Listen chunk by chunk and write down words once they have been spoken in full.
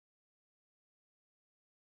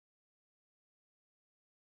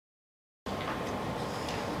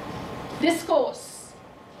Discourse.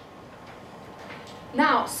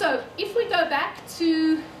 Now, so if we go back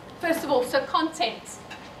to, first of all, so content.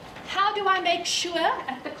 How do I make sure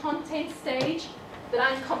at the content stage that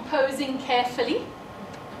I'm composing carefully?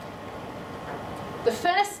 The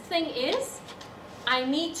first thing is, I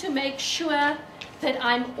need to make sure that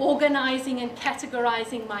I'm organizing and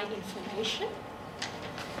categorizing my information.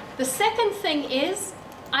 The second thing is,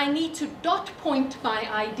 I need to dot point my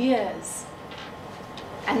ideas.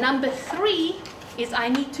 And number three is I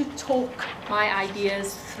need to talk my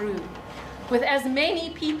ideas through with as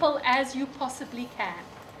many people as you possibly can.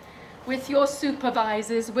 With your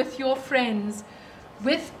supervisors, with your friends,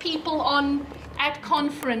 with people at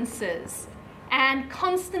conferences, and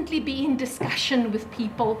constantly be in discussion with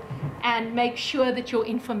people and make sure that your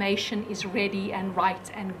information is ready and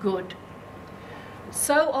right and good.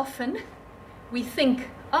 So often we think,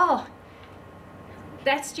 oh,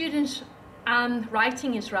 that student's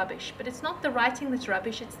writing is rubbish, but it's not the writing that's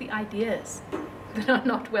rubbish, it's the ideas that are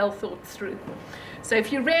not well thought through. So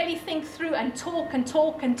if you really think through and talk and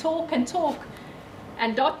talk and talk and talk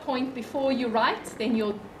and dot point before you write, then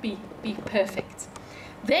you'll be perfect.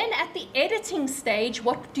 Then at the editing stage,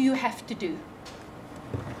 what do you have to do?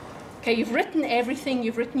 Okay, you've written everything,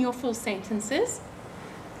 you've written your full sentences.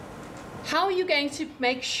 How are you going to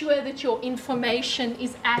make sure that your information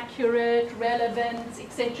is accurate, relevant,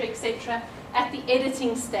 etc., at the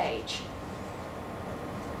editing stage?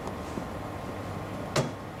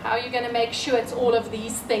 How are you going to make sure it's all of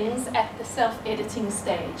these things at the self-editing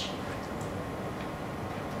stage?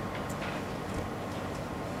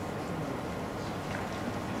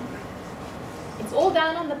 It's all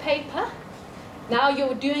down on the paper. Now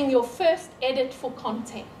you're doing your first edit for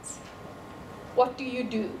content. What do you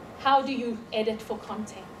do? How do you edit for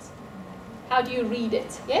content? How do you read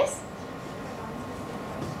it? Yes?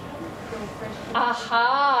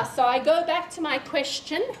 Aha! So I go back to my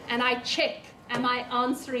question and I check, am I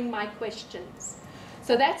answering my questions?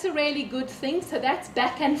 So that's a really good thing. So that's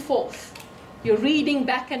back and forth. You're reading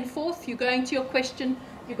back and forth. You're going to your question,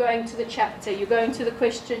 you're going to the chapter. You're going to the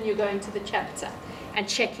question, you're going to the chapter. And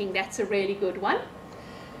checking, that's a really good one.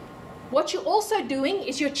 What you're also doing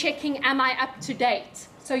is you're checking, am I up to date?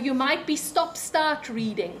 So you might be stop-start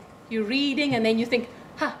reading. You're reading and then you think,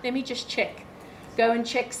 let me just check. Go and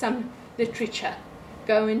check some literature.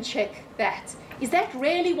 Go and check that. Is that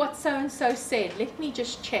really what so-and-so said? Let me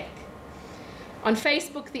just check. On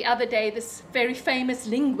Facebook the other day, this very famous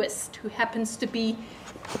linguist, who happens to be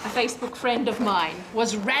a Facebook friend of mine,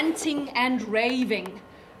 was ranting and raving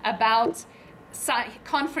about a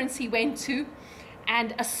conference he went to,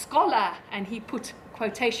 and a scholar, and he put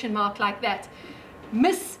quotation mark like that,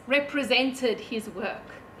 misrepresented his work,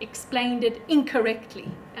 explained it incorrectly,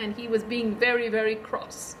 and he was being very, very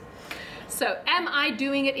cross. So am I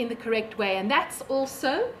doing it in the correct way? And that's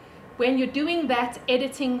also, when you're doing that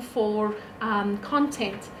editing for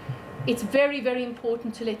content, it's very, very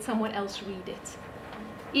important to let someone else read it.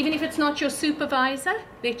 Even if it's not your supervisor,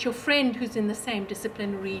 let your friend who's in the same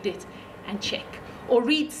discipline read it and check. Or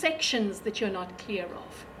read sections that you're not clear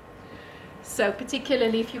of. So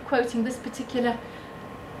particularly if you're quoting this particular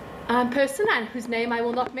person, and whose name I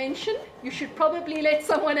will not mention, you should probably let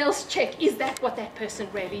someone else check, is that what that person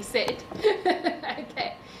really said?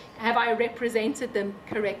 Okay, have I represented them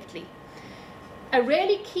correctly? A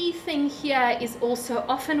really key thing here is also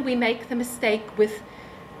often we make the mistake with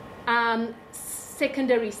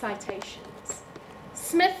secondary citations.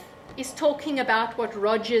 Smith is talking about what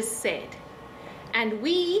Rogers said, and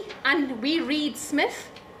we read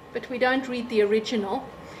Smith, but we don't read the original.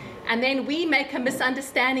 And then we make a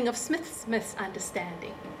misunderstanding of Smith's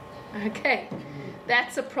misunderstanding. Okay,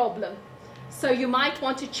 that's a problem. So you might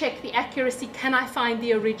want to check the accuracy. Can I find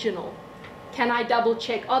the original? Can I double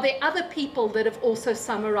check? Are there other people that have also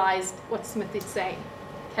summarized what Smith is saying?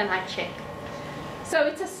 Can I check? So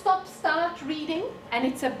it's a stop-start reading and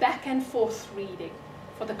it's a back and forth reading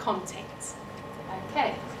for the content.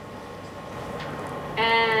 Okay.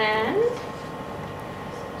 And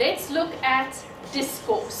let's look at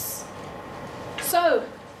discourse. So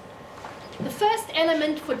the first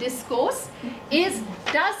element for discourse is,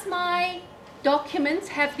 does my document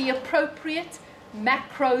have the appropriate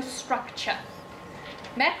macro structure?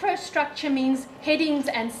 Macro structure means headings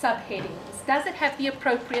and subheadings. Does it have the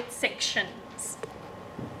appropriate sections?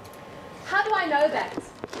 How do I know that?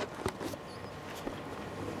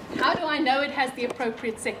 How do I know it has the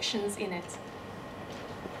appropriate sections in it?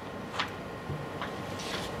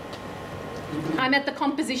 I'm at the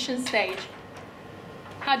composition stage.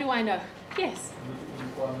 How do I know? Yes?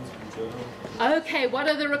 Requirements of the journal. Okay, what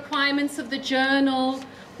are the requirements of the journal?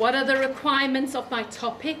 What are the requirements of my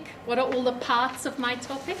topic? What are all the parts of my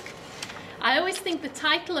topic? I always think the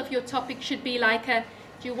title of your topic should be like do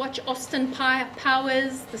you watch Austin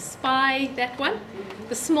Powers, The Spy, that one?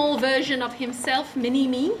 The small version of himself,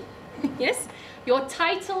 mini-me. Yes? Your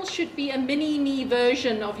title should be a mini-me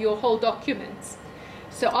version of your whole document.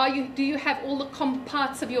 So do you have all the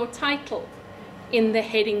parts of your title in the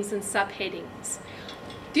headings and subheadings?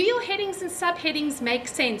 Do your headings and subheadings make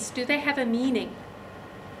sense? Do they have a meaning?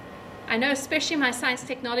 I know especially my science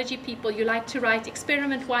technology people, you like to write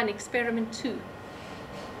experiment 1, experiment 2.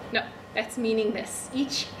 No, that's meaningless.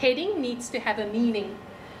 Each heading needs to have a meaning.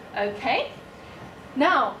 Okay?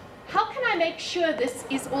 Now, how can I make sure this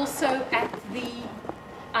is also at the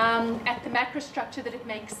macrostructure that it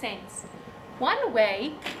makes sense? One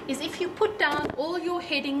way is if you put down all your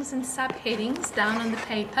headings and subheadings down on the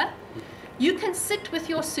paper, you can sit with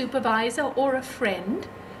your supervisor or a friend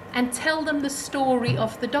and tell them the story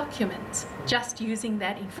of the document, just using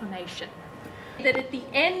that information. That at the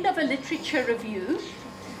end of a literature review,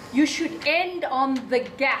 you should end on the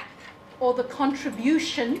gap or the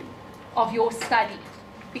contribution of your study.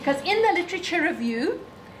 Because in the literature review,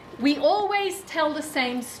 we always tell the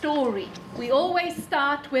same story. We always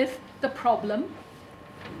start with the problem.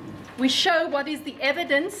 We show what is the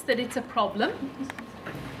evidence that it's a problem.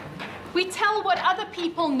 We tell what other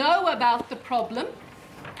people know about the problem.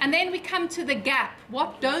 And then we come to the gap.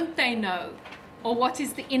 What don't they know? Or what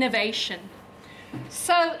is the innovation?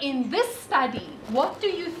 So in this study, what do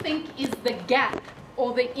you think is the gap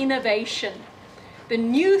or the innovation? The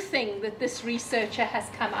new thing that this researcher has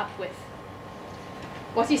come up with?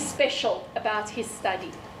 What is special about his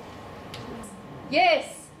study?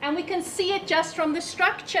 Yes, and we can see it just from the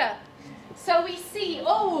structure. So we see,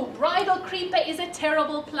 oh, bridal creeper is a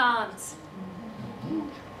terrible plant.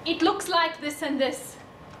 It looks like this and this.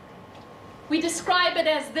 We describe it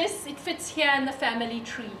as this, it fits here in the family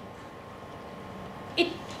tree. It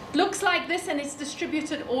looks like this and it's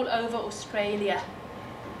distributed all over Australia.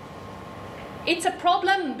 It's a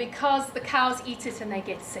problem because the cows eat it and they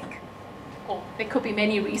get sick. Or there could be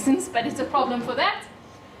many reasons, but it's a problem for that.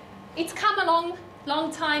 It's come a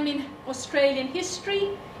long time in Australian history.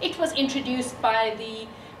 It was introduced by the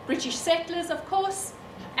British settlers, of course,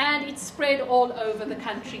 and it spread all over the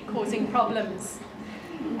country, causing problems.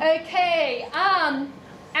 Okay, and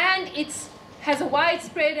it has a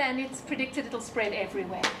widespread, and it's predicted it'll spread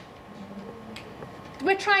everywhere.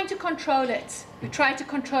 We're trying to control it. We try to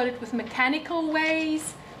control it with mechanical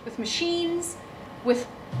ways, with machines, with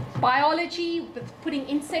biology, with putting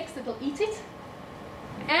insects that'll eat it,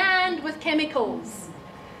 and with chemicals.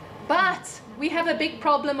 But we have a big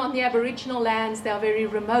problem on the Aboriginal lands. They are very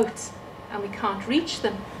remote, and we can't reach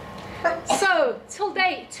them. So, to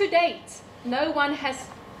date, no one has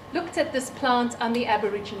looked at this plant on the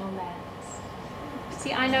Aboriginal lands.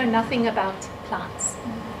 See, I know nothing about plants,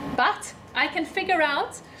 but I can figure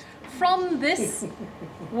out from this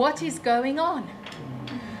what is going on.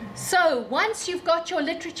 So once you've got your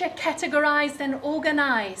literature categorized and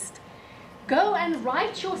organized, go and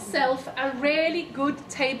write yourself a really good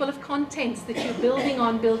table of contents that you're building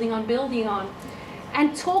on,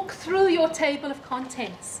 and talk through your table of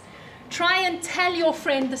contents. Try and tell your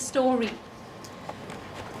friend the story,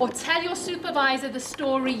 or tell your supervisor the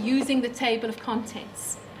story using the table of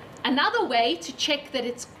contents. Another way to check that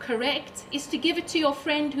it's correct is to give it to your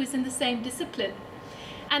friend who's in the same discipline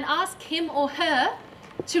and ask him or her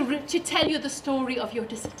to tell you the story of your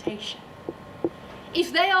dissertation.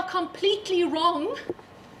 If they are completely wrong,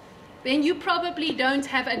 then you probably don't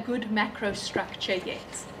have a good macro structure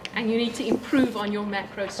yet, and you need to improve on your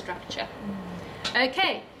macro structure.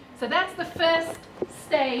 Okay, so that's the first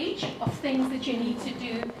stage of things that you need to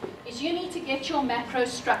do, is you need to get your macro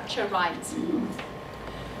structure right.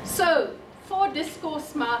 So, for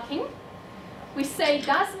discourse marking, we say,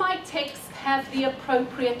 does my text have the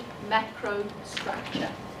appropriate macro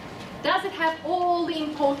structure? Does it have all the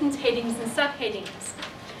important headings and subheadings?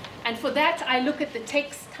 And for that, I look at the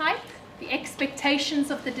text type, the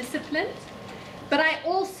expectations of the discipline, but I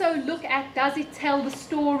also look at, does it tell the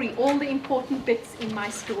story, all the important bits in my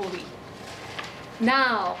story?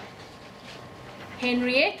 Now,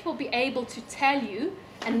 Henriette will be able to tell you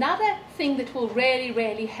another thing that will really,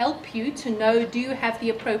 really help you to know, do you have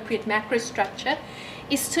the appropriate macro structure,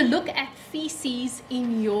 is to look at theses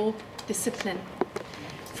in your discipline.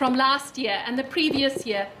 From last year and the previous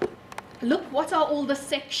year, look what are all the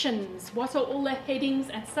sections, what are all the headings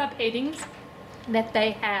and subheadings that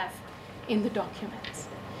they have in the document.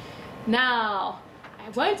 Now, I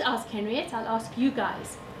won't ask Henriette, I'll ask you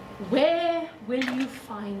guys, where will you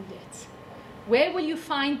find it? Where will you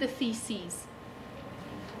find the theses?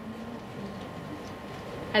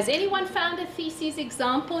 Has anyone found a thesis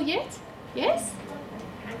example yet? Yes?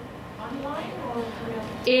 Online or?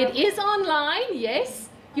 It is online, yes.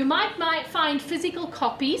 You might find physical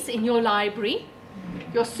copies in your library.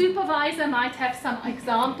 Your supervisor might have some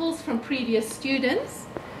examples from previous students,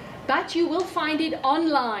 but you will find it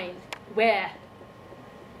online. Where?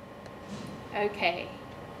 Okay.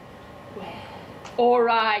 Where? All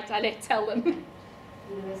right, I'll tell them.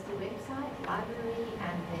 University website, library,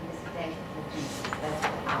 and then dissertation for thesis. That's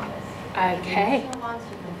for ours. Okay. The additional ones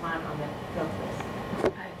you can find on the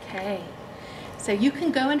progress. Okay. So you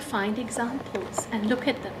can go and find examples and look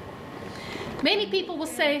at them. Many people will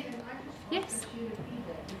say, yes.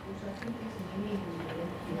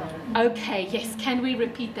 Okay, yes, can we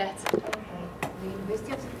repeat that? Okay. The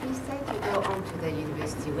University of the Free State, you go onto the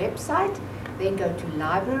university website, then go to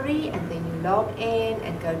library, and then you log in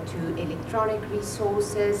and go to electronic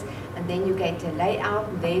resources, and then you get a layout,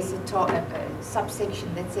 and there's a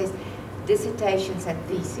subsection that says dissertations and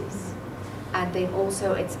theses. And then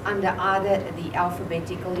also it's under either the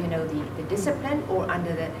alphabetical, you know, the discipline, or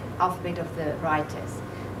under the alphabet of the writers.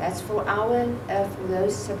 That's for for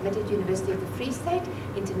those submitted University of the Free State.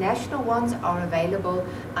 International ones are available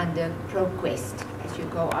under ProQuest, as you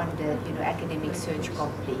go under, you know, Academic Search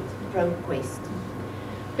Complete, ProQuest.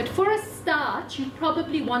 But for a start, you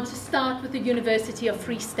probably want to start with the University of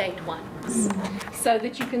Free State ones, so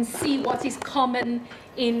that you can see what is common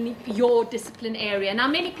in your discipline area. Now,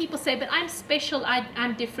 many people say, but I'm special,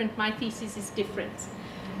 I'm different, my thesis is different.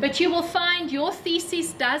 But you will find your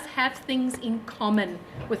thesis does have things in common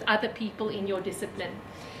with other people in your discipline.